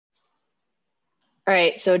All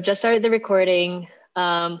right, so just started the recording.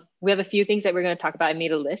 We have a few things that we're going to talk about. I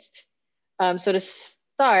made a list. So to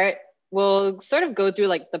start, we'll sort of go through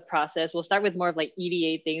like the process. We'll start with more of like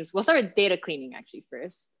EDA things. We'll start with data cleaning actually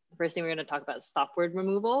first. The first thing we're going to talk about is stop word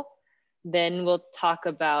removal. Then we'll talk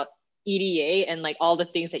about EDA and like all the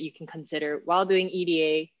things that you can consider while doing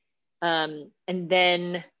EDA. And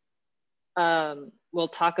then we'll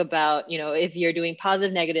talk about, if you're doing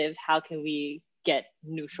positive, negative, how can we get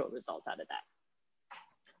neutral results out of that?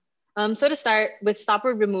 So to start with, stop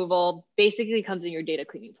word removal basically comes in your data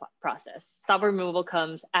cleaning process. Stop word removal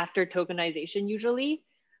comes after tokenization usually,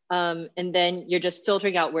 and then you're just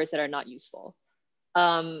filtering out words that are not useful.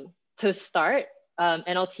 To start,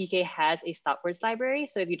 NLTK has a stop words library.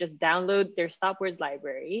 So if you just download their stop words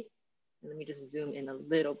library, let me just zoom in a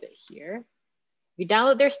little bit here. You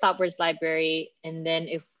download their stop words library, and then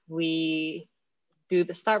if we do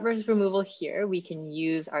the stop words removal here, we can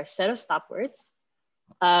use our set of stop words.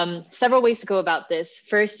 Several ways to go about this.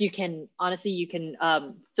 First, you can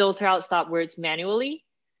filter out stop words manually.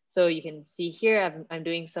 So you can see here, I'm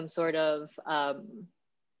doing some sort of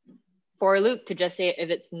for loop to just say if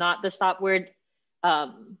it's not the stop word.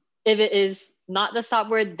 If it is not the stop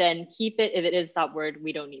word, then keep it. If it is stop word,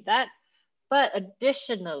 we don't need that. But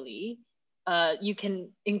additionally, you can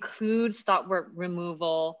include stop word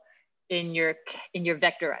removal in your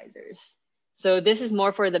vectorizers. So this is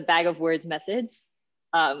more for the bag of words methods.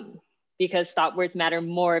 Because stop words matter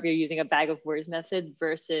more if you're using a bag of words method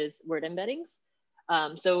versus word embeddings.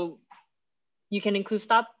 So you can include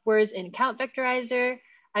stop words in count vectorizer.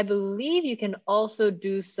 I believe you can also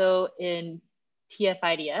do so in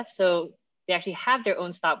TF-IDF. So they actually have their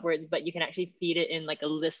own stop words, but you can actually feed it in like a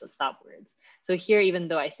list of stop words. So here, even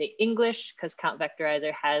though I say English, because count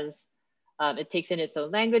vectorizer has, it takes in its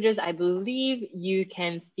own languages, I believe you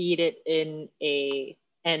can feed it in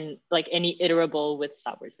and like any iterable with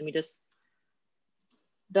stop words. Let me just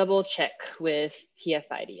double check with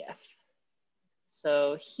TF-IDF.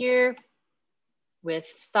 So here with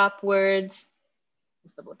stop words,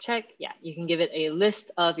 let's double check. Yeah, you can give it a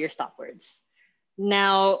list of your stop words.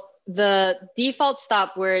 Now, the default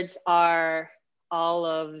stop words are all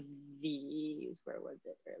of these. Where was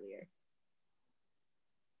it earlier?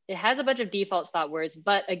 It has a bunch of default stop words,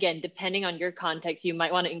 but again, depending on your context, you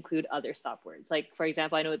might want to include other stop words. Like, for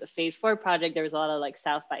example, I know with the Phase 4 project, there was a lot of like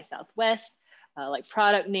South by Southwest, like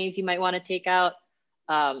product names you might want to take out.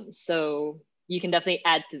 So you can definitely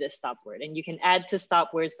add to this stop word, and you can add to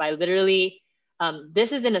stop words by literally,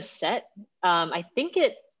 this is in a set. I think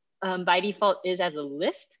it by default is as a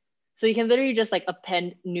list. So you can literally just like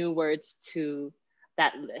append new words to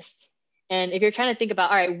that list. And if you're trying to think about,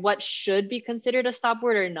 all right, what should be considered a stop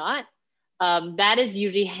word or not, that is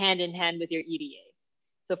usually hand in hand with your EDA.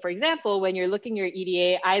 So for example, when you're looking at your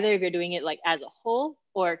EDA, either if you're doing it like as a whole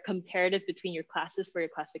or comparative between your classes for your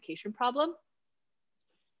classification problem,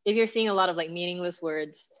 if you're seeing a lot of like meaningless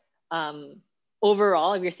words,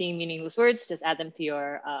 overall, if you're seeing meaningless words, just add them to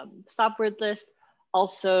your stop word list.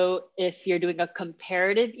 Also, if you're doing a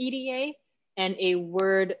comparative EDA and a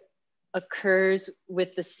word occurs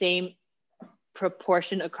with the same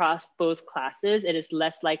proportion across both classes, it is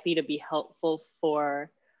less likely to be helpful for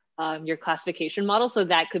your classification model. So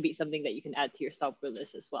that could be something that you can add to your stop word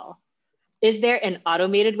list as well. Is there an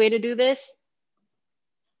automated way to do this?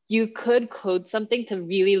 You could code something to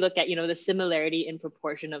really look at, the similarity in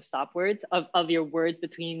proportion of stop words of your words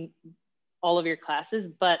between all of your classes.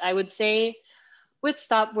 But I would say with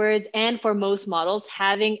stop words and for most models,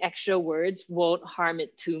 having extra words won't harm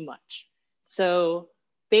it too much. So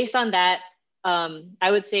based on that,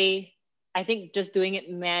 I would say, I think just doing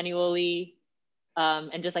it manually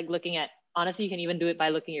and just like looking at, honestly, you can even do it by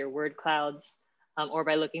looking at your word clouds or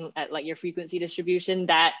by looking at like your frequency distribution.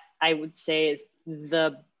 That I would say is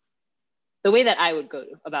the way that I would go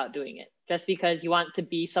about doing it, just because you want to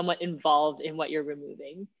be somewhat involved in what you're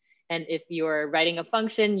removing. And if you're writing a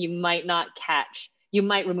function, you might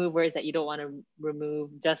remove words that you don't want to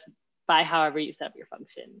remove just by however you set up your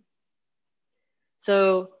function.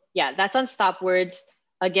 So yeah, that's on stop words.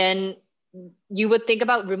 Again, you would think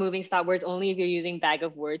about removing stop words only if you're using bag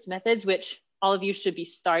of words methods, which all of you should be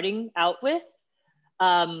starting out with.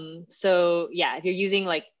 So yeah, if you're using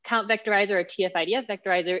like count vectorizer or TF-IDF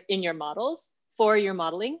vectorizer in your models for your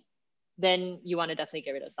modeling, then you want to definitely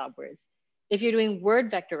get rid of stop words. If you're doing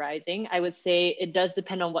word vectorizing, I would say it does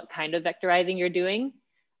depend on what kind of vectorizing you're doing.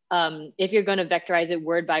 If you're going to vectorize it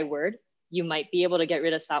word by word, you might be able to get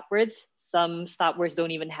rid of stop words. Some stop words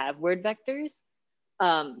don't even have word vectors.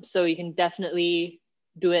 So you can definitely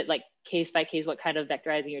do it like case by case, what kind of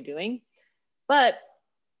vectorizing you're doing. But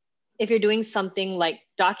if you're doing something like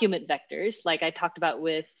document vectors, like I talked about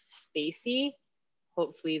with Spacey,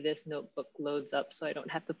 hopefully this notebook loads up so I don't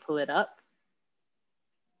have to pull it up.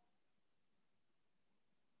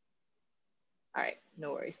 All right,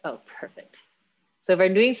 no worries. Oh, perfect. So if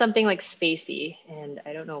I'm doing something like Spacey, and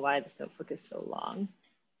I don't know why this notebook is so long.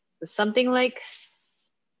 So something like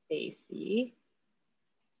Spacey.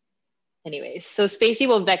 Anyways, so Spacey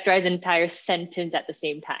will vectorize an entire sentence at the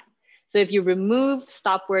same time. So if you remove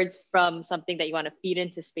stop words from something that you want to feed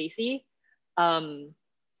into Spacey,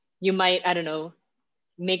 you might, I don't know,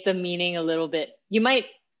 make the meaning a little bit, you might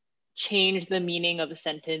change the meaning of a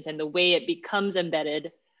sentence and the way it becomes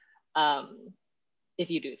embedded if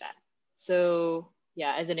you do that. So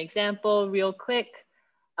yeah, as an example, real quick,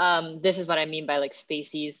 this is what I mean by like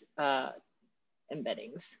Spacey's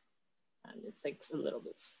embeddings. It's like a little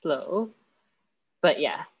bit slow, but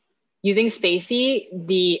yeah. Using Spacey,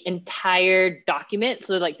 the entire document,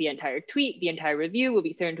 so like the entire tweet, the entire review will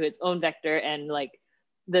be turned to its own vector, and like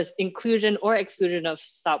this inclusion or exclusion of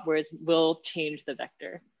stop words will change the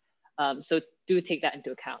vector. So do take that into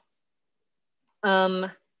account. All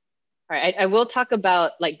right, I will talk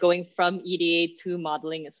about like going from EDA to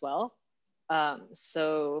modeling as well.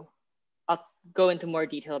 So I'll go into more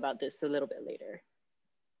detail about this a little bit later.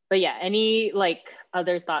 But yeah, any like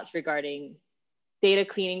other thoughts regarding data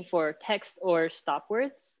cleaning for text or stop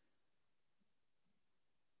words?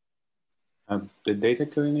 The data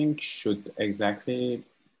cleaning should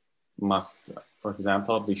for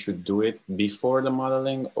example, we should do it before the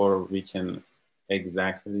modeling, or we can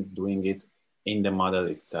exactly doing it in the model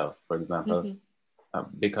itself, for example,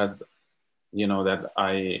 because you know that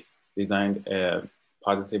I designed a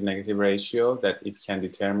positive negative ratio that it can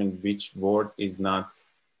determine which word is not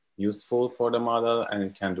useful for the model and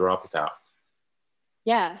it can drop it out.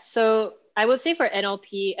 Yeah, so I would say for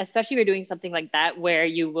NLP, especially if you're doing something like that, where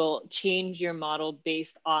you will change your model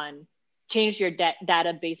based on, change your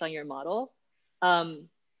data based on your model,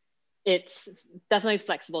 it's definitely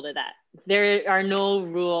flexible to that. There are no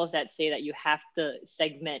rules that say that you have to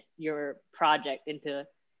segment your project into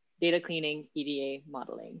data cleaning, EDA,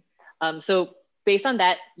 modeling. So based on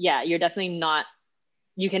that, yeah, you're definitely not,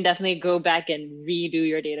 you can definitely go back and redo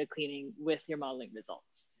your data cleaning with your modeling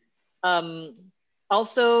results.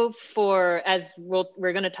 Also for, as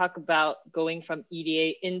we're gonna talk about going from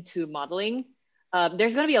EDA into modeling,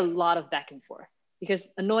 there's gonna be a lot of back and forth, because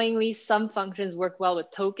annoyingly, some functions work well with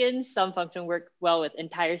tokens, some functions work well with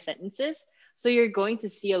entire sentences. So you're going to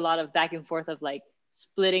see a lot of back and forth of like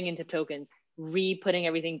splitting into tokens, re-putting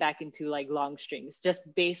everything back into like long strings, just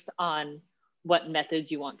based on what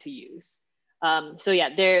methods you want to use. So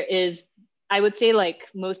yeah, there is, I would say like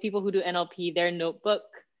most people who do NLP, their notebooks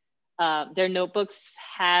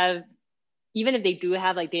have, even if they do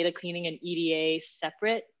have like data cleaning and EDA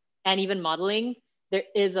separate, and even modeling, there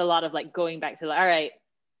is a lot of like going back to like, all right,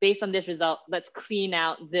 based on this result, let's clean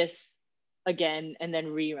out this again and then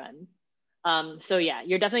rerun. So yeah,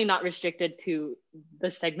 you're definitely not restricted to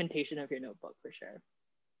the segmentation of your notebook for sure.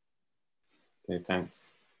 Okay, thanks.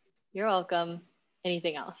 You're welcome.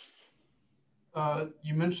 Anything else?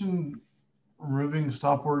 You mentioned removing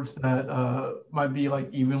stop words that might be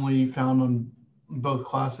like evenly found on both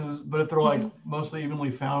classes, but if they're like mostly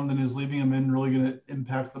evenly found, then is leaving them in really going to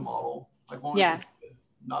impact the model? Like, yeah,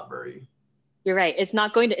 not very. You're right. It's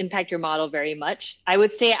not going to impact your model very much. I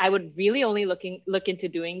would say I would really only look into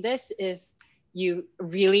doing this if you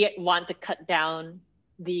really want to cut down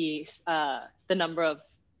the number of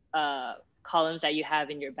columns that you have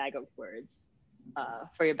in your bag of words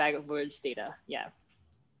for your bag of words data. Yeah.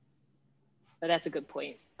 But that's a good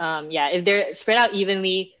point. Yeah, if they're spread out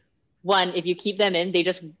evenly, if you keep them in,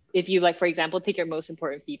 if you like, for example, take your most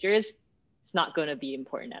important features, it's not going to be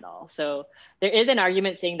important at all. So there is an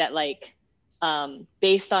argument saying that like,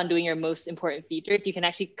 based on doing your most important features, you can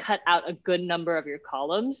actually cut out a good number of your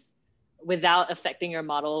columns without affecting your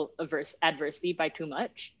model adversely by too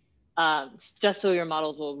much, just so your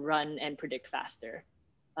models will run and predict faster.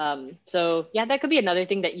 So yeah, that could be another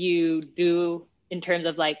thing that you do in terms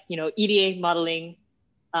of like, EDA modeling,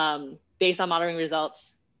 based on modeling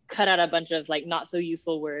results, cut out a bunch of like not so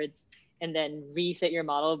useful words and then refit your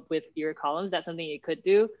model with fewer columns. That's something you could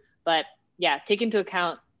do. But yeah, take into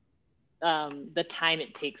account the time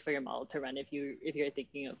it takes for your model to run if you're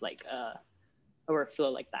thinking of like a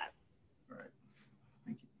workflow like that. All right.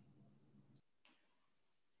 Thank you.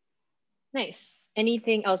 Nice.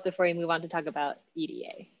 Anything else before we move on to talk about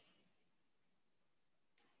EDA?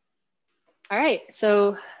 All right,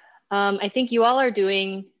 so I think you all are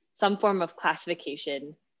doing some form of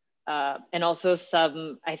classification and also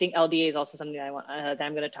I think LDA is also something that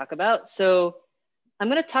I'm going to talk about. So I'm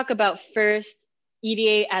going to talk about first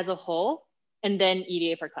EDA as a whole, and then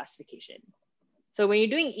EDA for classification. So when you're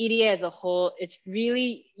doing EDA as a whole, it's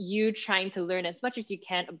really you trying to learn as much as you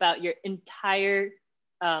can about your entire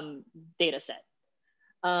data set.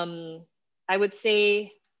 I would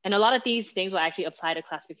say, and a lot of these things will actually apply to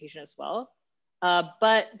classification as well.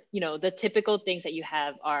 But the typical things that you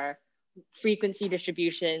have are frequency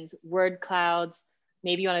distributions, word clouds.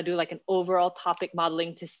 Maybe you want to do like an overall topic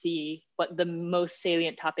modeling to see what the most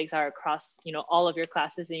salient topics are across all of your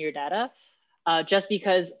classes in your data. Just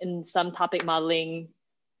because in some topic modeling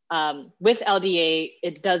with LDA,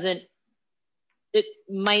 it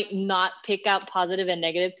might not pick out positive and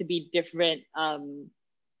negative to be different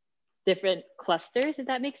clusters, if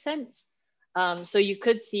that makes sense. So you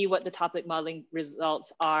could see what the topic modeling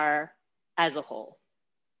results are as a whole.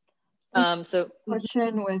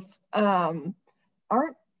 Question with,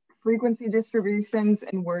 aren't frequency distributions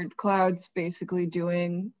and word clouds basically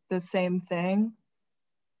doing the same thing?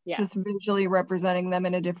 Yeah. Just visually representing them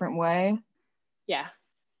in a different way? Yeah,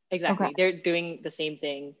 exactly. Okay. They're doing the same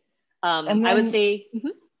thing. And then, I would say,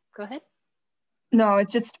 go ahead. No,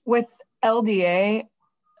 it's just with LDA,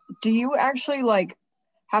 do you actually like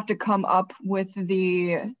have to come up with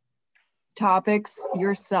the topics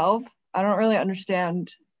yourself? I don't really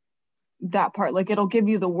understand that part. Like it'll give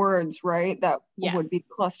you the words, right? That would be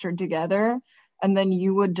clustered together. And then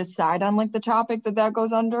you would decide on like the topic that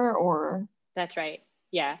goes under, or? That's right.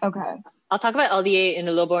 Yeah. Okay. I'll talk about LDA in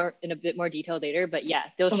a bit more detail later, but yeah,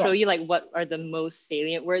 they'll show you like what are the most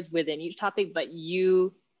salient words within each topic, but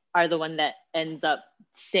you are the one that ends up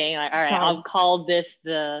saying like, all right, I'll call this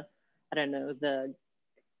the, I don't know, the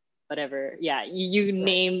whatever. Yeah, you'll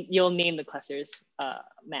name the clusters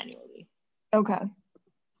manually. Okay.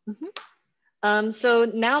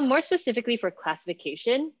 So now more specifically for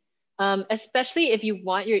classification, especially if you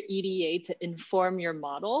want your EDA to inform your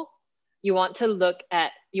model, you want to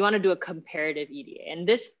do a comparative EDA. And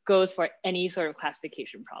this goes for any sort of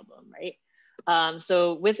classification problem, right?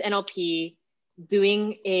 So with NLP,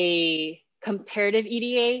 doing a comparative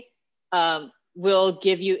EDA will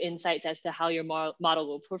give you insights as to how your model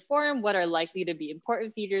will perform, what are likely to be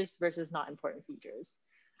important features versus not important features.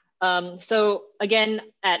 So again,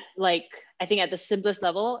 I think at the simplest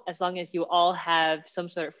level, as long as you all have some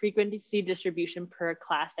sort of frequency distribution per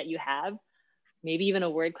class that you have, maybe even a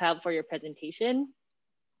word cloud for your presentation,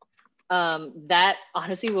 that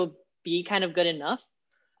honestly will be kind of good enough.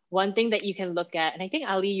 One thing that you can look at, and I think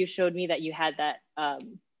Ali, you showed me that you had that,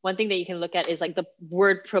 one thing that you can look at is like the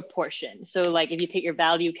word proportion. So like if you take your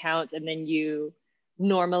value counts and then you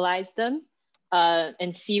normalize them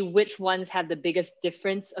and see which ones have the biggest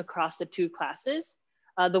difference across the two classes,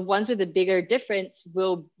 the ones with the bigger difference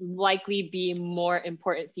will likely be more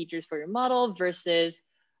important features for your model versus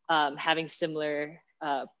having similar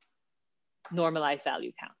normalized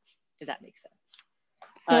value counts, if that makes sense.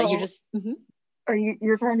 So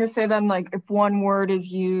you're trying to say then, like if one word is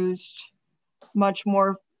used much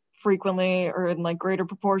more frequently or in like greater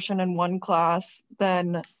proportion in one class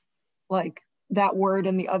than like that word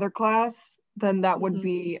in the other class, then that would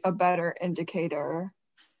be a better indicator.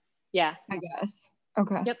 Yeah, I guess.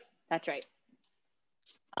 Okay. Yep, that's right.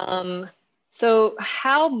 So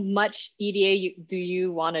how much EDA do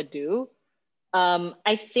you want to do?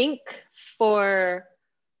 I think for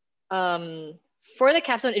the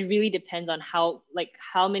capstone, it really depends on how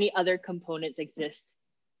many other components exist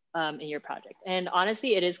in your project. And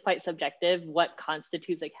honestly, it is quite subjective what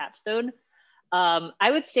constitutes a capstone.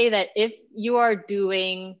 I would say that if you are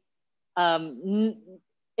doing,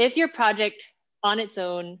 if your project on its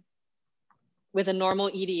own with a normal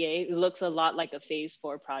EDA looks a lot like a phase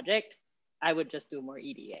 4 project, I would just do more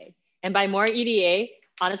EDA. And by more EDA,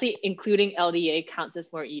 honestly, including LDA counts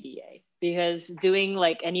as more EDA, because doing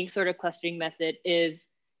like any sort of clustering method is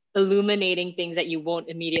illuminating things that you won't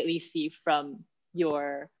immediately see from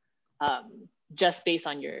your, just based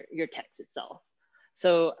on your text itself.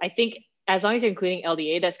 So I think as long as you're including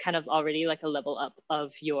LDA, that's kind of already like a level up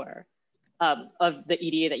of your, of the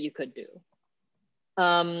EDA that you could do.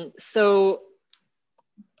 So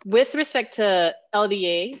with respect to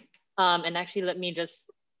LDA, and actually let me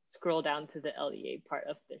just scroll down to the LDA part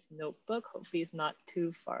of this notebook. Hopefully it's not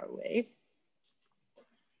too far away.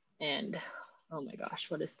 And oh my gosh,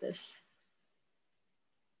 what is this?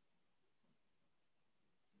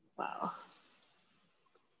 Wow.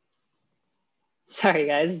 Sorry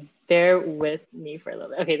guys, bear with me for a little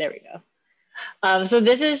bit. Okay, there we go. So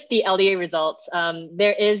this is the LDA results.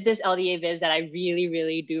 There is this LDA viz that I really,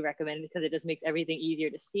 really do recommend because it just makes everything easier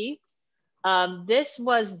to see. This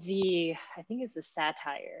was I think it's the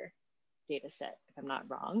satire data set, if I'm not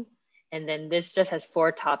wrong. And then this just has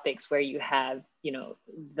 4 topics where you have, you know,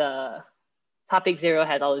 the topic 0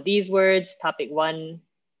 has all of these words. Topic 1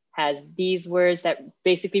 has these words that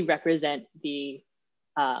basically represent the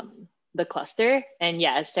cluster. And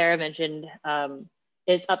yeah, as Sarah mentioned,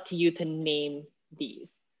 it's up to you to name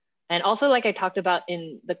these. And also, like I talked about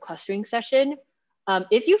in the clustering session,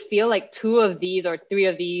 if you feel like 2 of these or 3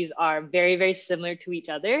 of these are very, very similar to each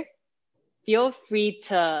other, feel free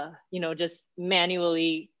to, you know, just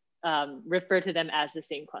manually refer to them as the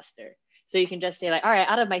same cluster. So you can just say like, all right,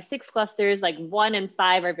 out of my 6 clusters, like 1 and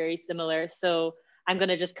 5 are very similar. So I'm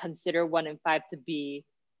gonna just consider 1 and 5 to be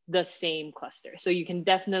the same cluster. So you can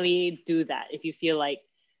definitely do that if you feel like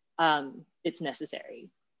it's necessary.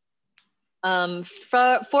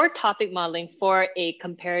 For topic modeling for a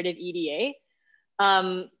comparative EDA,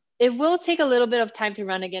 it will take a little bit of time to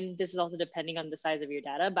run. Again, this is also depending on the size of your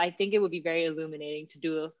data, but I think it would be very illuminating to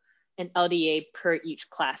do an LDA per each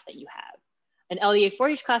class that you have. An LDA for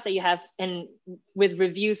each class that you have, and with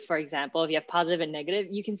reviews, for example, if you have positive and negative,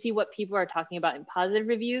 you can see what people are talking about in positive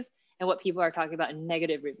reviews and what people are talking about in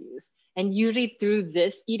negative reviews. And usually through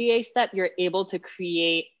this EDA step, you're able to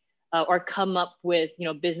create or come up with, you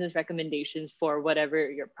know, business recommendations for whatever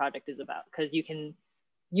your project is about. Because you can,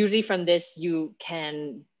 usually from this, you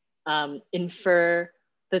can infer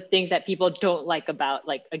the things that people don't like about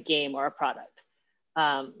like a game or a product.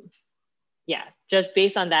 Yeah, just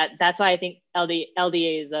based on that, that's why I think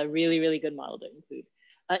LDA is a really, really good model to include.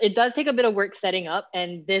 It does take a bit of work setting up,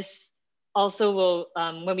 and this also will,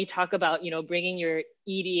 when we talk about, you know, bringing your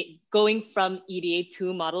EDA, going from EDA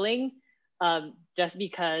to modeling, just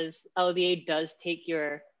because LDA does take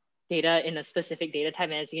your data in a specific data type.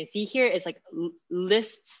 And as you can see here, it's like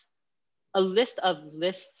a list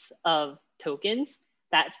of tokens.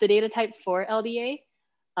 That's the data type for LDA.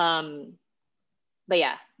 But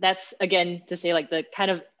yeah, that's again to say like the kind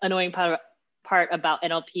of annoying part about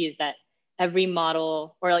NLP is that every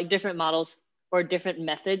model or like different models or different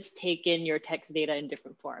methods take in your text data in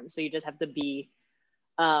different forms. So you just have to be,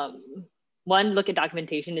 one, look at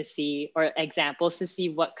documentation to see, or examples to see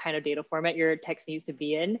what kind of data format your text needs to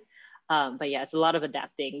be in. But yeah, it's a lot of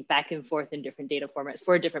adapting back and forth in different data formats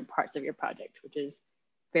for different parts of your project, which is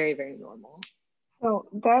very, very normal. So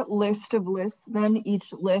that list of lists, then each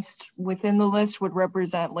list within the list would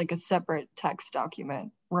represent like a separate text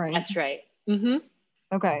document, right? That's right. Mm-hmm.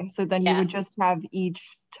 Okay, so then you would just have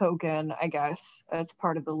each token, I guess, as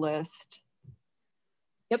part of the list.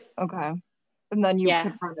 Yep. Okay, and then you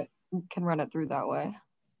can run it through that way.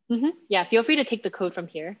 Mm-hmm. Yeah, feel free to take the code from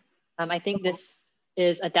here. I think this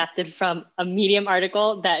is adapted from a Medium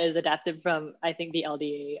article that is adapted from, I think, the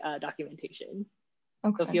LDA documentation.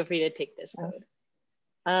 Okay. So feel free to take this code.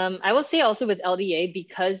 I will say also with LDA,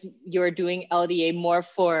 because you're doing LDA more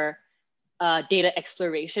for data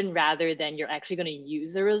exploration rather than you're actually going to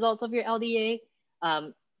use the results of your LDA,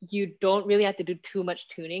 you don't really have to do too much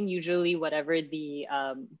tuning. Usually whatever the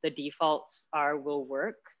defaults are will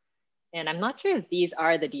work. And I'm not sure if these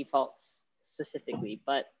are the defaults specifically,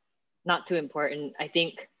 but not too important. I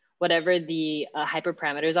think whatever the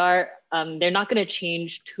hyperparameters are, they're not going to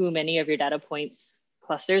change too many of your data points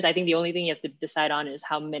clusters. I think the only thing you have to decide on is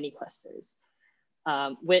how many clusters,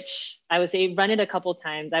 which I would say run it a couple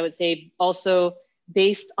times. I would say also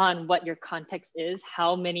based on what your context is,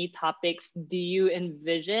 how many topics do you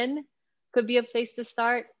envision could be a place to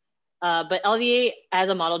start? But LDA as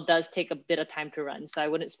a model does take a bit of time to run. So I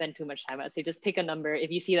wouldn't spend too much time. I'd say just pick a number. If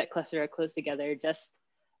you see that cluster are close together, just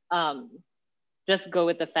go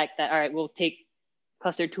with the fact that, all right, we'll take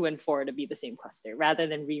cluster 2 and 4 to be the same cluster rather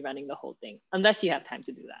than rerunning the whole thing, unless you have time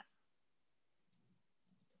to do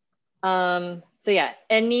that. So yeah,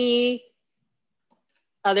 any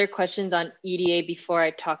other questions on EDA before I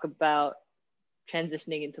talk about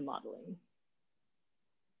transitioning into modeling?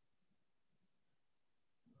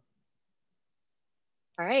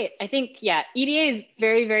 All right, I think, yeah, EDA is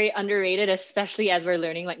very, very underrated, especially as we're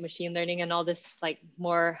learning like machine learning and all this like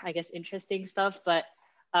more, I guess, interesting stuff. But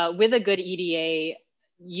with a good EDA,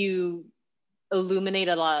 you illuminate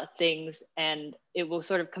a lot of things and it will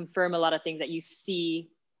sort of confirm a lot of things that you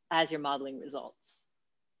see as your modeling results.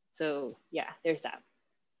 So yeah, there's that.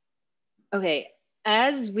 Okay,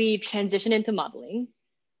 as we transition into modeling,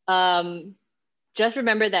 just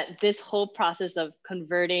remember that this whole process of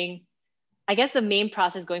converting, I guess the main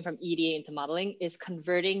process going from EDA into modeling is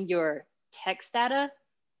converting your text data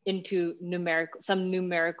into some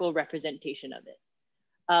numerical representation of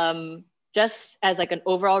it. Just as like an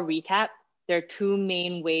overall recap, there are 2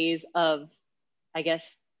 main ways of, I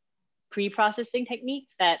guess, pre-processing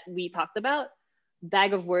techniques that we talked about: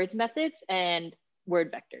 bag of words methods and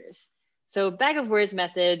word vectors. So bag of words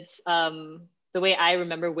methods, the way I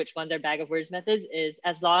remember which ones are bag of words methods is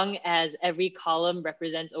as long as every column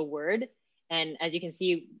represents a word. And as you can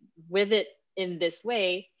see with it in this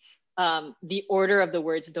way, the order of the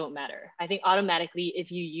words don't matter. I think automatically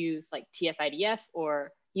if you use like TF-IDF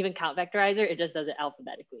or even count vectorizer, it just does it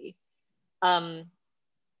alphabetically.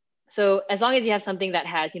 So as long as you have something that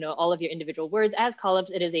has, all of your individual words as columns,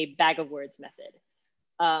 it is a bag of words method.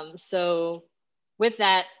 So with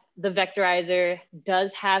that, the vectorizer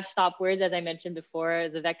does have stop words, as I mentioned before.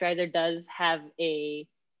 The vectorizer does have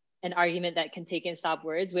an argument that can take in stop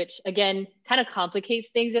words, which again, kind of complicates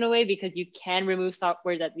things in a way because you can remove stop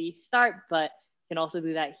words at the start, but you can also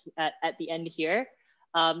do that at the end here.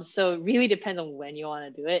 So it really depends on when you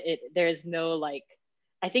want to do it. There's no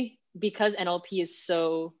I think because NLP is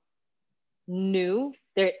so new,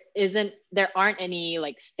 there aren't any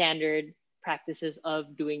standard practices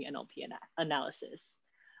of doing NLP analysis.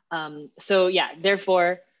 So yeah,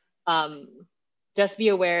 therefore, just be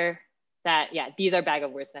aware that, these are bag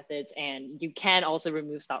of words methods and you can also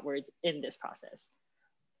remove stop words in this process.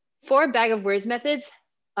 For bag of words methods,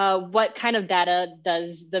 what kind of data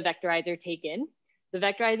does the vectorizer take in? The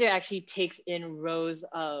vectorizer actually takes in rows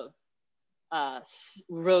of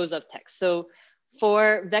text. So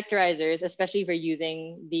for vectorizers, especially if you're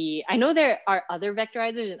using I know there are other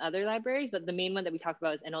vectorizers in other libraries, but the main one that we talked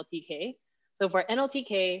about is NLTK. So for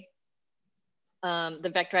NLTK,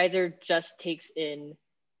 the vectorizer just takes in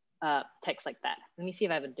text like that. Let me see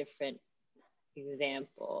if I have a different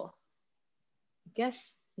example. I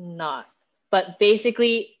guess not, but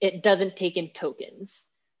basically it doesn't take in tokens.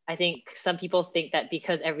 I think some people think that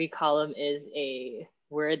because every column is a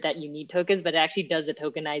word that you need tokens, but it actually does the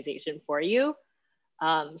tokenization for you.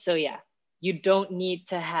 So yeah, you don't need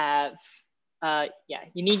to have,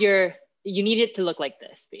 you need it to look like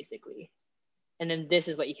this basically. And then this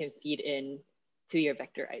is what you can feed in to your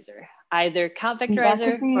vectorizer, either count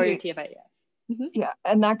vectorizer or your TF-IDF. Mm-hmm. Yeah,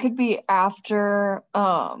 and that could be after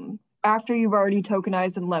you've already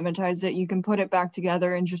tokenized and lemmatized it, you can put it back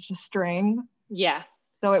together in just a string. Yeah.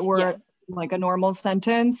 So it were like a normal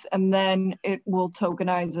sentence, and then it will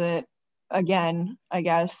tokenize it again, I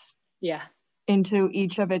guess. Yeah. Into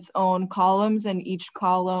each of its own columns, and each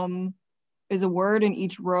column is a word and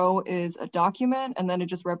each row is a document, and then it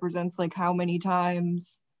just represents how many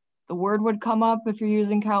times the word would come up if you're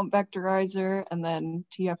using count vectorizer, and then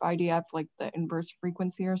TF-IDF the inverse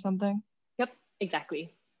frequency or something. Yep,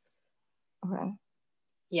 exactly. Okay.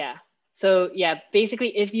 Yeah. So yeah,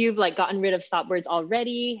 basically if you've gotten rid of stop words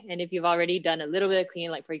already, and if you've already done a little bit of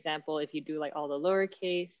cleaning, for example, if you do all the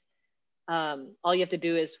lowercase, all you have to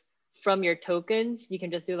do is from your tokens, you can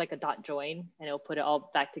just do a dot join and it'll put it all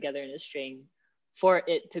back together in a string for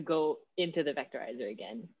it to go into the vectorizer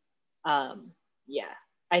again. Yeah,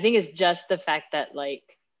 I think it's just the fact that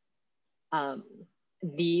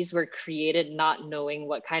these were created not knowing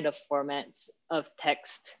what kind of formats of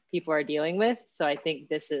text people are dealing with. So I think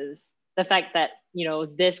this is the fact that,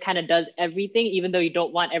 this kind of does everything, even though you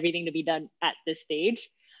don't want everything to be done at this stage.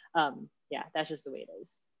 Yeah, that's just the way it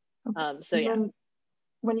is. So yeah.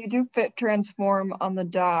 When you do fit transform on the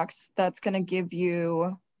docs, that's going to give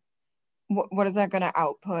you, what is that going to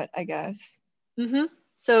output, I guess? Mm-hmm.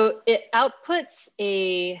 So it outputs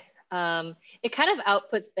it kind of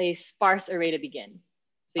outputs a sparse array to begin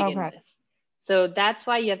with. So that's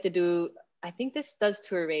why you have to do, I think this does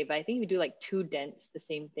to array, but I think you do to dense, the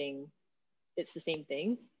same thing. It's the same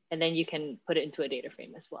thing. And then you can put it into a data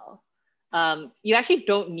frame as well. You actually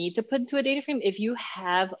don't need to put into a data frame if you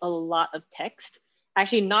have a lot of text.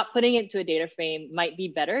 Actually, not putting it into a data frame might be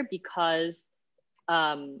better because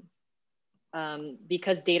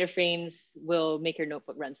data frames will make your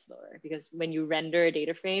notebook run slower. Because when you render a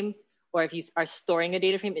data frame, or if you are storing a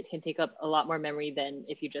data frame, it can take up a lot more memory than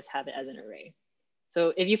if you just have it as an array.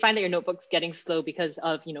 So if you find that your notebook's getting slow because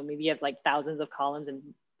of, maybe you have thousands of columns and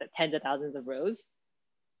tens of thousands of rows,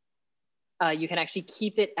 you can actually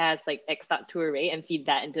keep it as x.toArray and feed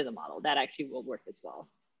that into the model. That actually will work as well.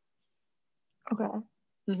 Okay.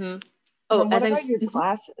 Mm-hmm. Oh, what about your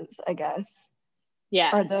classes, I guess?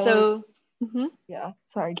 Yeah. So. Yeah.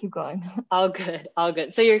 Sorry. Keep going. All good. All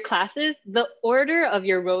good. So your classes, the order of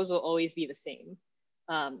your rows will always be the same.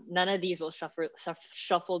 None of these will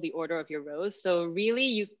shuffle the order of your rows. So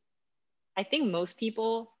really, I think most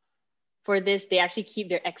people for this, they actually keep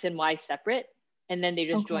their X and Y separate, and then they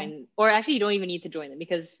just join, or actually you don't even need to join them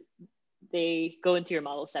because they go into your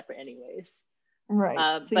model separate anyways.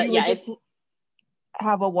 Right. So but you would just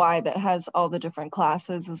have a Y that has all the different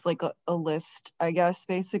classes as a list, I guess,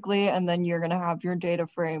 basically, and then you're going to have your data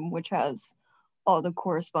frame, which has all the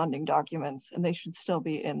corresponding documents, and they should still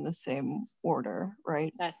be in the same order,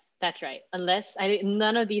 right? That's right. Unless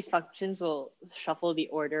none of these functions will shuffle the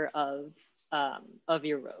order of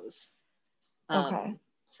your rows. Okay.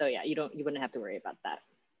 So yeah, you wouldn't have to worry about that.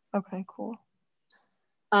 Okay, cool.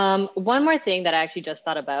 One more thing that I actually just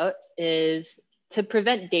thought about is to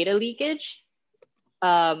prevent data leakage.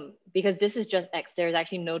 Because this is just X, there's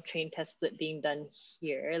actually no train test split being done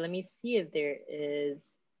here. Let me see if there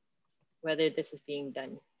is, whether this is being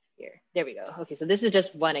done here. There we go. Okay, so this is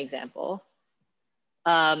just one example.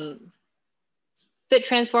 Fit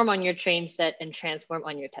transform on your train set and transform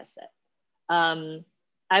on your test set.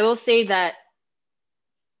 I will say that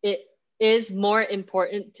it is more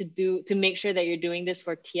important to make sure that you're doing this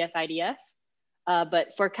for TF-IDF,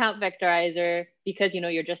 but for count vectorizer, because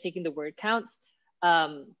you're just taking the word counts,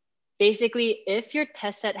 basically, if your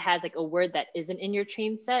test set has like a word that isn't in your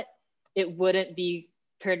train set, it wouldn't be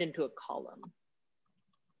turned into a column.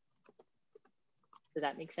 Does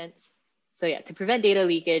that make sense? So yeah, to prevent data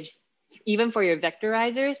leakage, even for your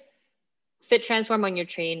vectorizers, fit transform on your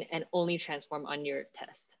train and only transform on your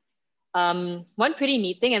test. One pretty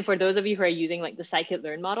neat thing, and for those of you who are using like the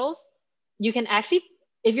scikit-learn models, you can actually,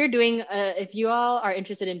 if you all are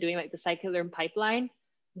interested in doing like the scikit-learn pipeline,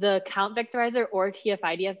 the count vectorizer or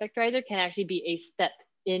TF-IDF vectorizer can actually be a step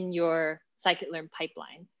in your scikit-learn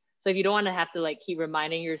pipeline. So if you don't want to have to like keep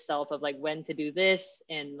reminding yourself of like when to do this,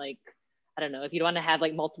 and like, I don't know, if you don't want to have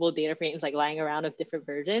like multiple data frames like lying around of different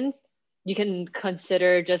versions, you can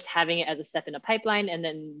consider just having it as a step in a pipeline, and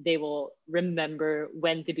then they will remember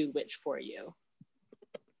when to do which for you.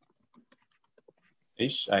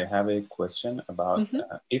 Ish, I have a question about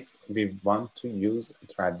if we want to use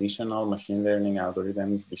traditional machine learning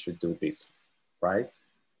algorithms, we should do this, right?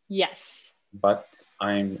 Yes. But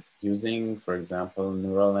I'm using, for example,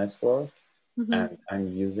 neural network, and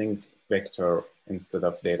I'm using vector instead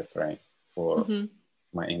of data frame for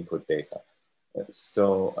my input data.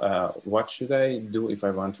 So what should I do if I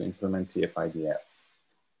want to implement TF-IDF?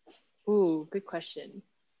 Ooh, good question.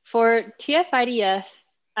 For TF-IDF,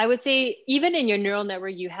 I would say even in your neural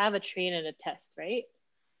network, you have a train and a test, right?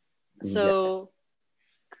 So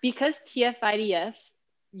because TF-IDF,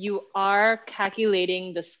 you are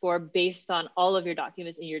calculating the score based on all of your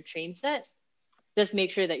documents in your train set, just make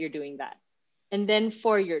sure that you're doing that. And then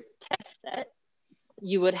for your test set,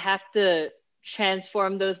 you would have to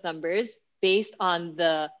transform those numbers based on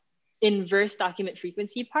the inverse document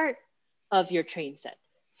frequency part of your train set.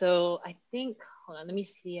 So I think, hold on, let me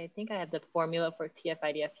see. I think I have the formula for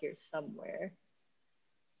TF-IDF here somewhere.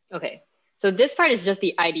 Okay, so this part is just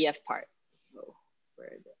the IDF part. Oh, where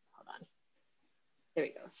is it? Hold on. There we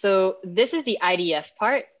go. So this is the IDF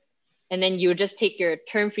part. And then you would just take your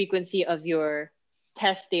term frequency of your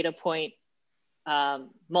test data point,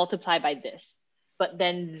 multiply by this. But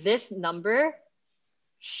then this number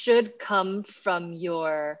should come from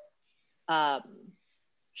your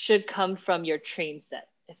train set,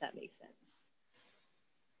 if that makes sense.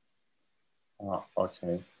 Oh,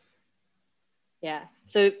 okay. Yeah,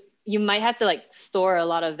 so you might have to like store a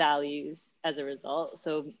lot of values as a result.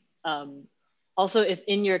 So also if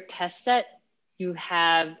in your test set, you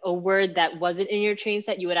have a word that wasn't in your train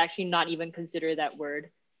set, you would actually not even consider that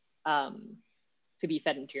word to be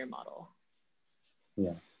fed into your model.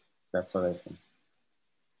 Yeah, that's what I think.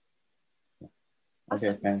 Awesome.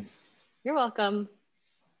 Okay, thanks. You're welcome.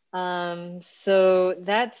 So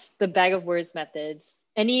that's the bag of words methods.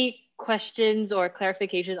 Any questions or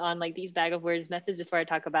clarification on like these bag of words methods before I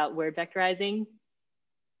talk about word vectorizing?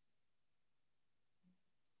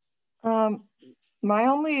 My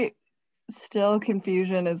only still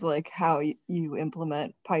confusion is like how you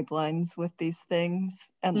implement pipelines with these things,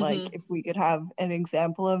 and like if we could have an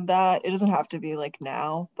example of that. It doesn't have to be like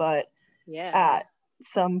now, but at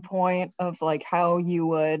some point of like how you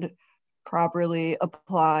would properly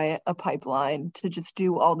apply a pipeline to just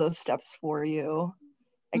do all those steps for you,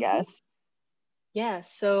 I guess. Yeah,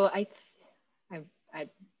 so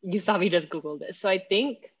you saw me just Google this. So I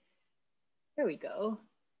think, here we go.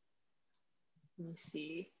 Let me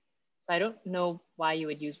see. So I don't know why you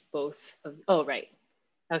would use both of, oh, right.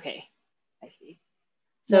 Okay, I see.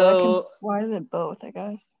 So why is it both, I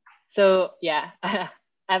guess? So yeah,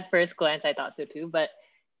 at first glance, I thought so too, but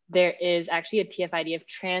there is actually a TF-IDF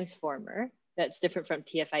transformer that's different from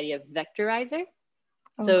TF-IDF vectorizer.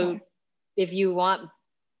 Okay. So if you want,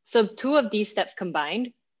 so two of these steps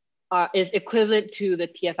combined is equivalent to the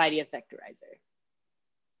TF-IDF vectorizer.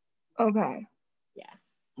 Okay. Yeah.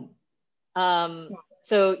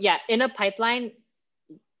 So yeah, in a pipeline,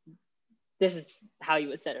 this is how you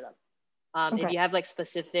would set it up. If you have like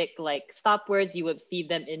specific like stop words, you would feed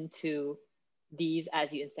them into these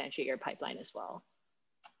as you instantiate your pipeline as well.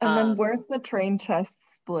 And then where's the train test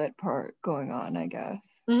split part going on, I guess?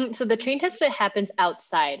 So the train test split happens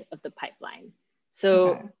outside of the pipeline.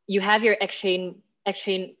 So you have your X train,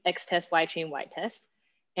 X test, Y train, Y test.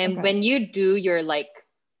 And when you do your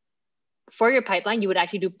for your pipeline, you would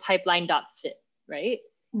actually do pipeline.fit, right?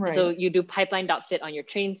 Right. So you do pipeline.fit on your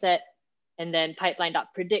train set, and then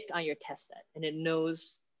pipeline.predict on your test set. And it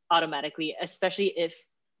knows automatically, especially if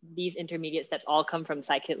these intermediate steps all come from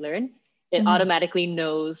scikit-learn, it automatically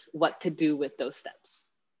knows what to do with those steps.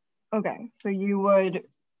 Okay, so you would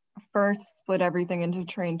first split everything into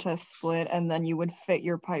train test split, and then you would fit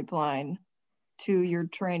your pipeline to your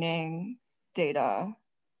training data,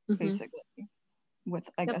 basically, with,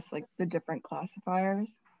 I guess, like the different classifiers.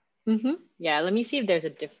 Yeah, let me see if there's a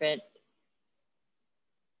different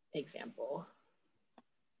example.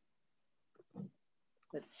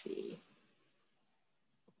 Let's see.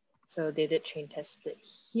 So they did train test split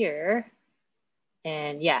here.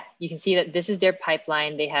 And yeah, you can see that this is their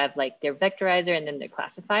pipeline. They have like their vectorizer and then their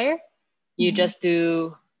classifier. You just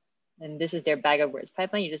do, and this is their bag of words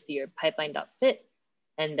pipeline. You just do your pipeline.fit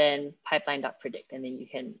and then pipeline.predict, and then you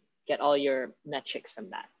can get all your metrics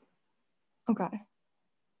from that. Okay.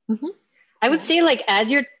 I would say like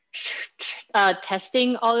as you're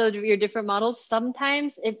testing all of your different models,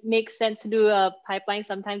 sometimes it makes sense to do a pipeline,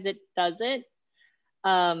 sometimes it doesn't.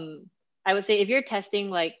 I would say if you're testing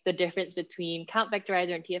like the difference between count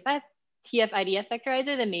vectorizer and TF-IDF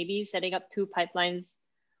vectorizer, then maybe setting up 2 pipelines,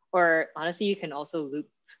 or honestly, you can also loop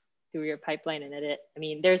through your pipeline and edit. I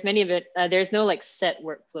mean, there's many of it, there's no like set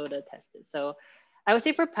workflow to test it. So I would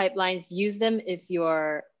say for pipelines, use them if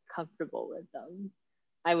you're comfortable with them.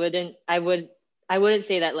 I wouldn't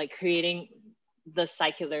say that like creating the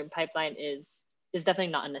scikit-learn pipeline is definitely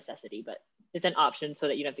not a necessity, but it's an option so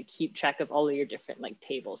that you don't have to keep track of all of your different like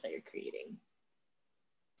tables that you're creating.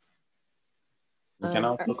 You can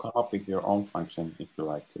also come up with your own function if you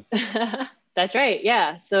like to. That's right,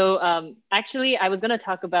 yeah. So actually, I was gonna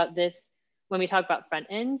talk about this when we talk about front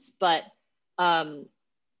ends, but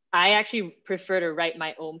I actually prefer to write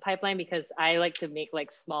my own pipeline because I like to make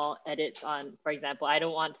like small edits on, for example, I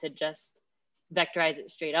don't want to just vectorize it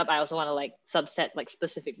straight up. I also want to like subset like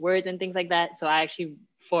specific words and things like that. So I actually,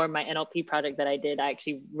 for my NLP project that I did, I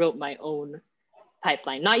actually wrote my own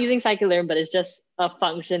pipeline, not using scikit-learn, but it's just a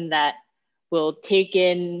function that will take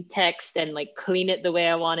in text and like clean it the way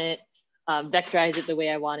I want it, vectorize it the way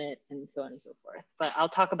I want it, and so on and so forth. But I'll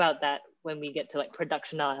talk about that when we get to like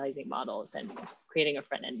productionalizing models and creating a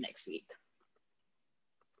front end next week.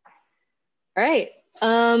 All right.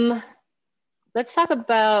 Let's talk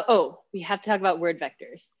about, we have to talk about word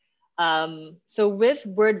vectors. So with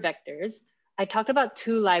word vectors, I talked about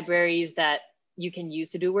 2 libraries that you can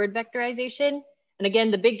use to do word vectorization. And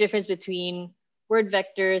again, the big difference between word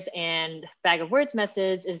vectors and bag of words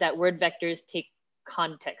methods is that word vectors take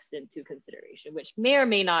context into consideration, which may or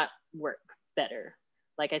may not work better.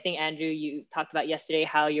 Like I think, Andrew, you talked about yesterday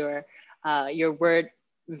how your word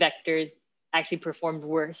vectors actually performed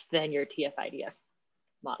worse than your TF-IDF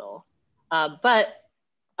model. But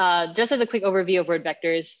just as a quick overview of word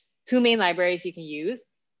vectors, 2 main libraries you can use,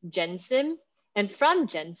 GenSim, and from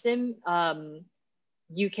GenSim,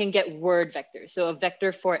 you can get word vectors. So a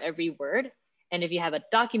vector for every word. And if you have a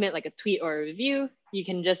document like a tweet or a review, you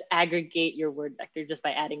can just aggregate your word vector just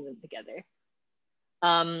by adding them together.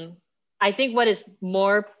 I think what is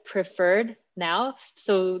more preferred now,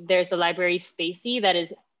 so there's the library Spacey that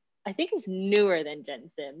is, I think is newer than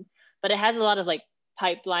GenSim, but it has a lot of like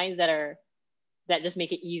pipelines that just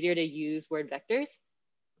make it easier to use word vectors.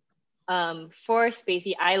 For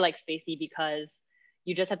Spacey, I like Spacey because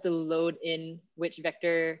you just have to load in which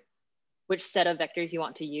set of vectors you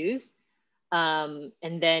want to use. And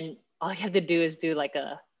then all you have to do is do like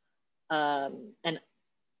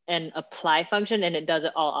an apply function, and it does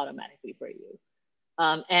it all automatically for you.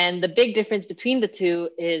 And the big difference between the 2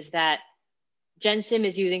 is that GenSim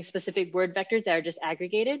is using specific word vectors that are just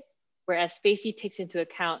aggregated, whereas Spacey takes into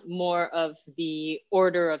account more of the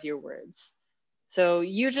order of your words. So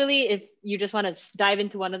usually if you just want to dive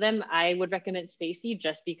into one of them, I would recommend Spacey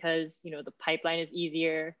just because, you know, the pipeline is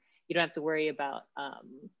easier. You don't have to worry about,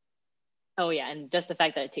 and just the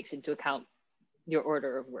fact that it takes into account your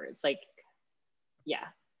order of words. Like, yeah.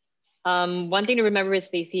 One thing to remember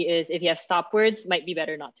with Spacey is if you have stop words, might be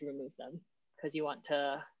better not to remove them because you want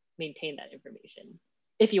to maintain that information,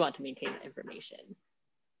 if you want to maintain that information.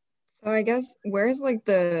 So I guess where's like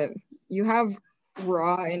you have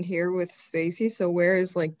raw in here with Spacey, so where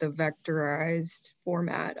is like the vectorized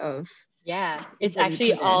format of? Yeah, it's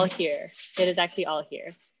actually all here. It is actually all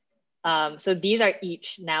here. So these are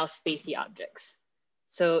each now spacey objects.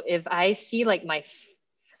 So if I see like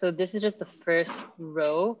so this is just the first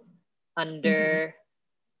row under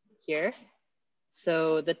here.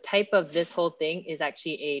 So the type of this whole thing is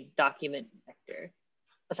actually a document vector.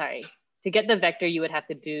 Oh, sorry, to get the vector, you would have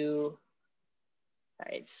to do,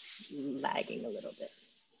 sorry, it's lagging a little bit.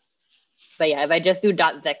 But yeah, if I just do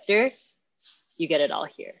dot vector, you get it all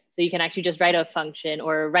here. So you can actually just write a function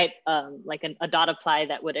or write like a dot apply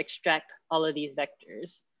that would extract all of these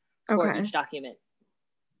vectors for each document.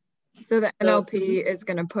 So the NLP is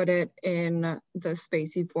going to put it in the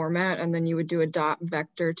spacey format, and then you would do a dot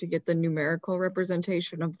vector to get the numerical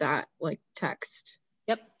representation of that like text.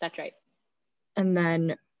 Yep, that's right. And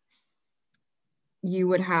then you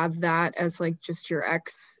would have that as like just your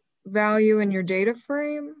X value in your data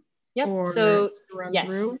frame? Yep, or so run yes,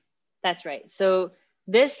 through? That's right. So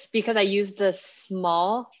this, because I used the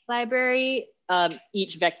small library,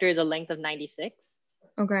 each vector is a length of 96.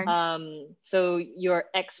 Okay. So your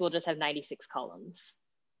X will just have 96 columns.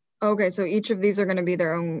 Okay, so each of these are going to be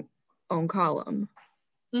their own column.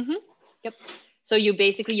 Mm-hmm. Yep. So you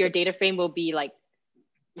basically, your data frame will be like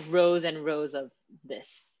rows and rows of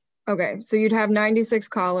this. Okay, so you'd have 96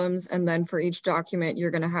 columns, and then for each document,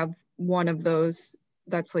 you're going to have one of those.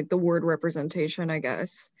 That's like the word representation, I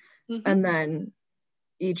guess. Mm-hmm. And then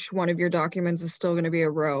each one of your documents is still going to be a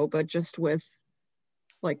row, but just with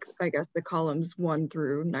like, I guess the columns 1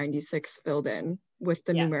 through 96 filled in with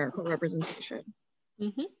the numerical representation.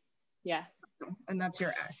 Mm-hmm. Yeah. And that's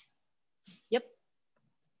your X. Yep.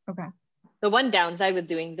 Okay. The one downside with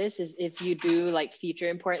doing this is if you do like feature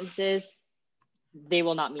importances, they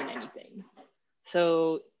will not mean anything.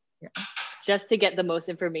 So just to get the most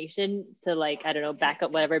information to like, I don't know, back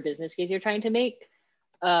up whatever business case you're trying to make,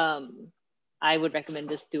 I would recommend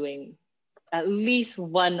just doing at least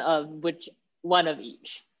one of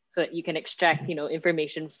each, so that you can extract, you know,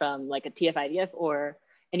 information from like a TF-IDF or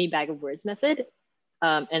any bag of words method.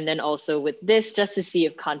 And then also with this, just to see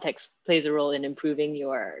if context plays a role in improving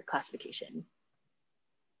your classification.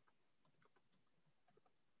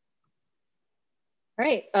 All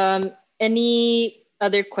right, any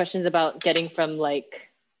other questions about getting from like,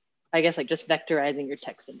 I guess like just vectorizing your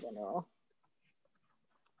text in general?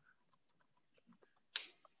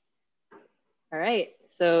 All right,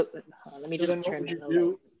 so let me just turn in the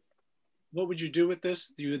light. What would you do with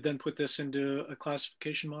this? You would then put this into a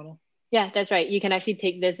classification model? Yeah, that's right. You can actually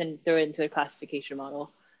take this and throw it into a classification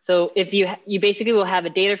model. So if you basically will have a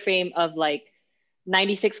data frame of like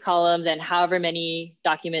 96 columns and however many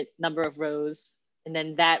document number of rows, and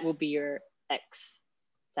then that will be your X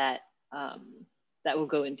that that will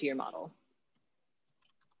go into your model.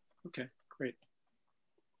 Okay, great.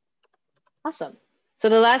 Awesome. So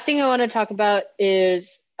the last thing I want to talk about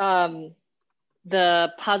is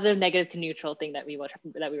the positive, negative to neutral thing that we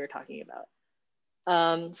were talking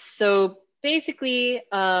about. So basically,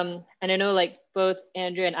 and I know like both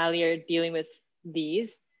Andrew and Ali are dealing with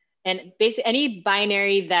these, and basically any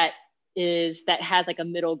binary that has like a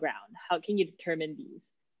middle ground, how can you determine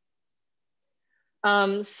these?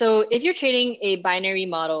 So if you're training a binary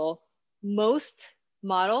model, most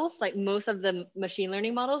models, like most of the machine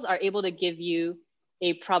learning models, are able to give you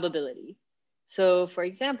a probability. So for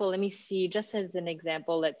example, let me see, just as an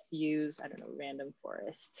example, let's use, I don't know, random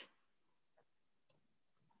forest.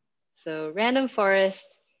 So random forest,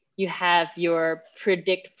 you have your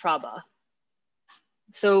predict proba.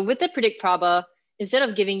 So with the predict proba, instead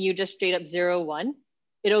of giving you just straight up 0, 1,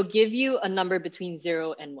 it'll give you a number between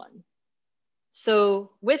 0 and 1. So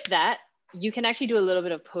with that, you can actually do a little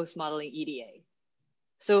bit of post-modeling EDA.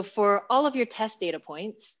 So for all of your test data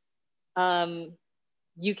points,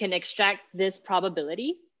 you can extract this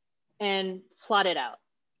probability and plot it out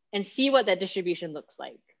and see what that distribution looks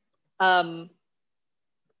like.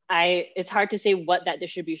 It's hard to say what that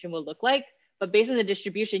distribution will look like, but based on the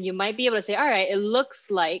distribution, you might be able to say, all right, it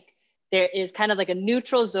looks like there is kind of like a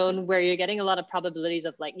neutral zone where you're getting a lot of probabilities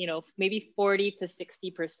of like, you know, maybe 40 to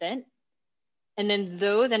 60%. And then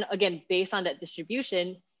those, and again, based on that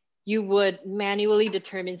distribution, you would manually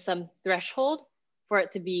determine some threshold for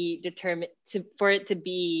it to be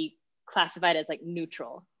classified as like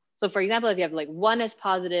neutral. So for example, if you have like 1 as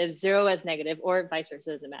positive, 0 as negative, or vice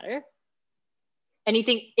versa, doesn't matter.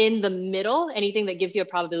 Anything in the middle, anything that gives you a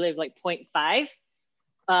probability of like 0.5,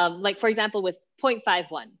 like for example, with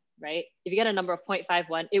 0.51, right? If you get a number of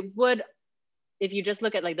 0.51, it would, if you just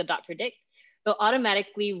look at like the dot predict, it'll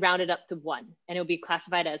automatically round it up to 1, and it'll be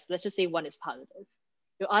classified as, let's just say 1 is positive.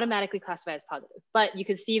 It'll automatically classify as positive. But you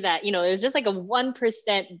can see that, you know, it was just like a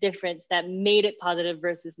 1% difference that made it positive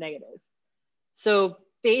versus negative. So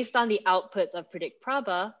based on the outputs of predict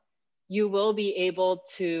proba, you will be able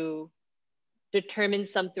to determine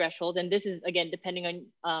some threshold. And this is, again, depending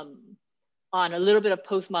on a little bit of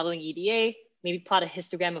post-modeling EDA, maybe plot a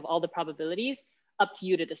histogram of all the probabilities, up to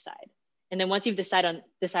you to decide. And then once you've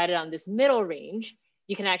decided on this middle range,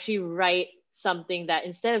 you can actually write something that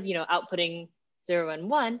instead of outputting 0 and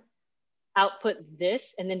 1, output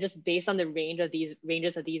this, and then just based on the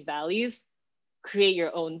ranges of these values, create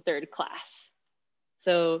your own third class.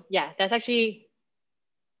 So yeah, that's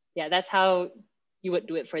how you would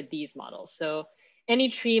do it for these models. So any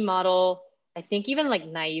tree model, I think even like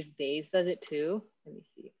Naive Bayes does it too. Let me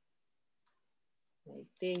see. Naive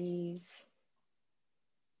Bayes.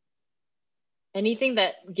 Anything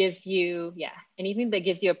that gives you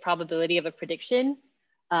a probability of a prediction,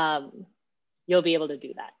 you'll be able to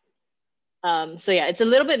do that. So yeah, it's a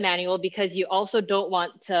little bit manual because you also don't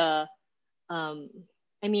want to,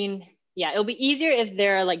 it'll be easier if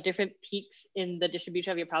there are like different peaks in the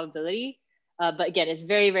distribution of your probability. But again, it's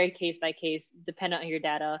very, very case by case, dependent on your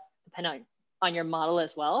data, dependent on your model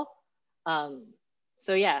as well.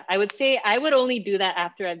 So yeah, I would say I would only do that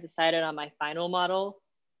after I've decided on my final model,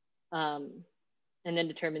 and then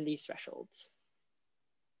determine these thresholds.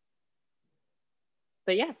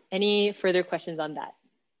 But yeah, any further questions on that?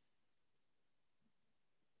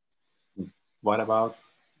 What about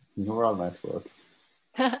neural networks?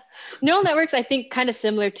 Neural networks, I think, kind of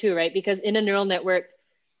similar too, right? Because in a neural network,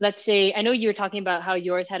 let's say, I know you were talking about how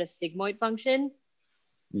yours had a sigmoid function.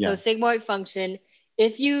 Yeah. So sigmoid function,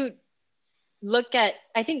 if you look at,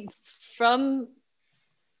 I think from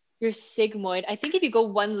your sigmoid, I think if you go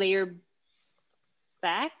one layer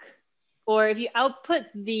back, or if you output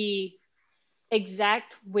the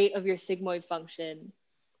exact weight of your sigmoid function,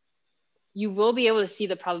 you will be able to see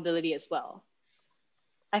the probability as well.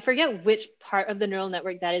 I forget which part of the neural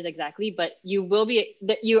network that is exactly, but you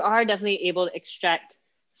are definitely able to extract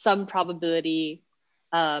some probability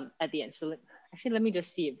at the end. So actually, let me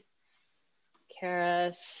just see.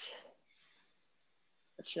 Keras,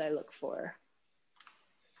 what should I look for?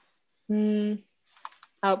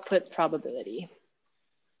 Output probability.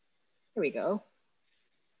 Here we go.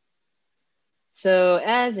 So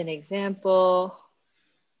as an example,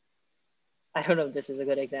 I don't know if this is a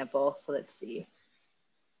good example, so let's see.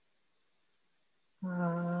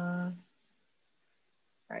 All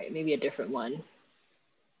right, maybe a different one.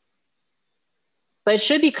 But it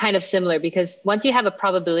should be kind of similar because once you have a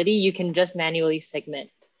probability, you can just manually segment.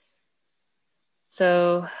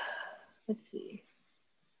 So let's see.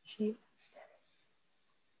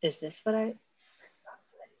 Is this what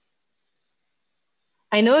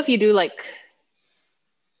I know if you do like,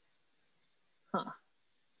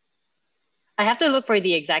 I have to look for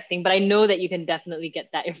the exact thing, but I know that you can definitely get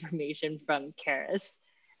that information from Keras.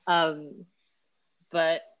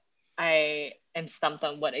 But I am stumped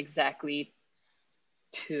on what exactly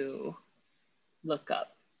to look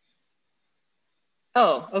up.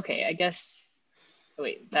 Oh, okay, I guess,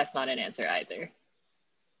 wait, that's not an answer either.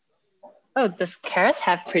 Oh, does Keras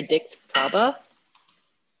have predict proba?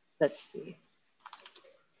 Let's see.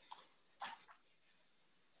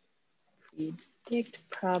 Predict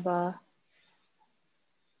proba.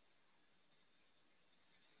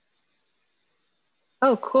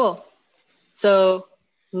 Oh, cool. So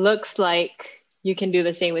looks like you can do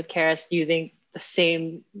the same with Keras using the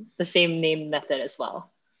same name method as well.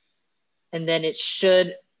 And then it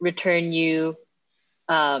should return you,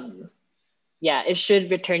 yeah, it should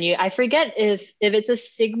return you. I forget if it's a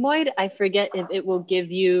sigmoid, I forget if it will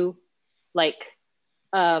give you like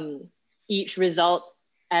each result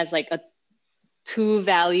as like a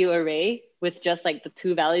 2-value array with just like the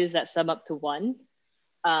 2 values that sum up to 1.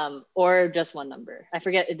 Or just one number. I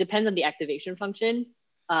forget, it depends on the activation function.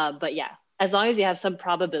 But yeah, as long as you have some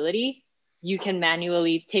probability, you can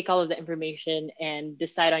manually take all of the information and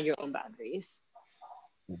decide on your own boundaries.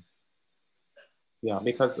 Yeah,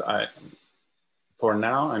 because for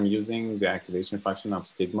now, I'm using the activation function of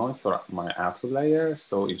sigmoid for my output layer.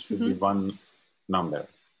 So it should be one number.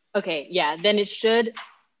 Okay, yeah, then it should,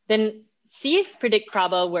 then see if predict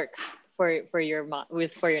proba works for your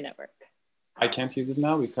network. I can't use it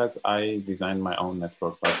now because I designed my own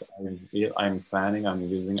network, but I'm planning on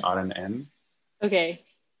using RNN. Okay,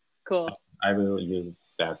 cool. I will use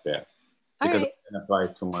that there because I can apply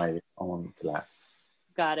it to my own class.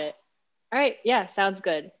 Got it. All right, yeah, sounds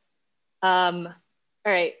good. All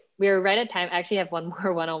right, we're right at time. I actually have one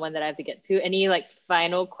more one-on-one that I have to get to. Any like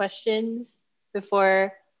final questions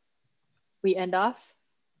before we end off?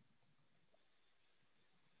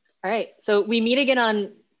 All right, so we meet again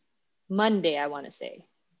on Monday, I want to say.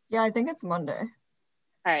 Yeah, I think it's Monday.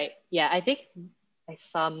 All right. Yeah, I think I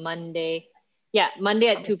saw Monday. Yeah, Monday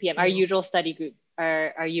at Okay. 2 p.m. Our usual study group,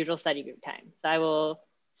 our usual study group time. So I will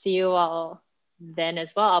see you all then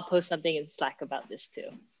as well. I'll post something in Slack about this too.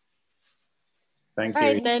 Thank All you.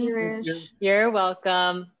 right, then. Thank you, Ish. You're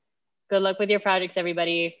welcome. Good luck with your projects,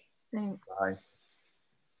 everybody. Thanks. Bye.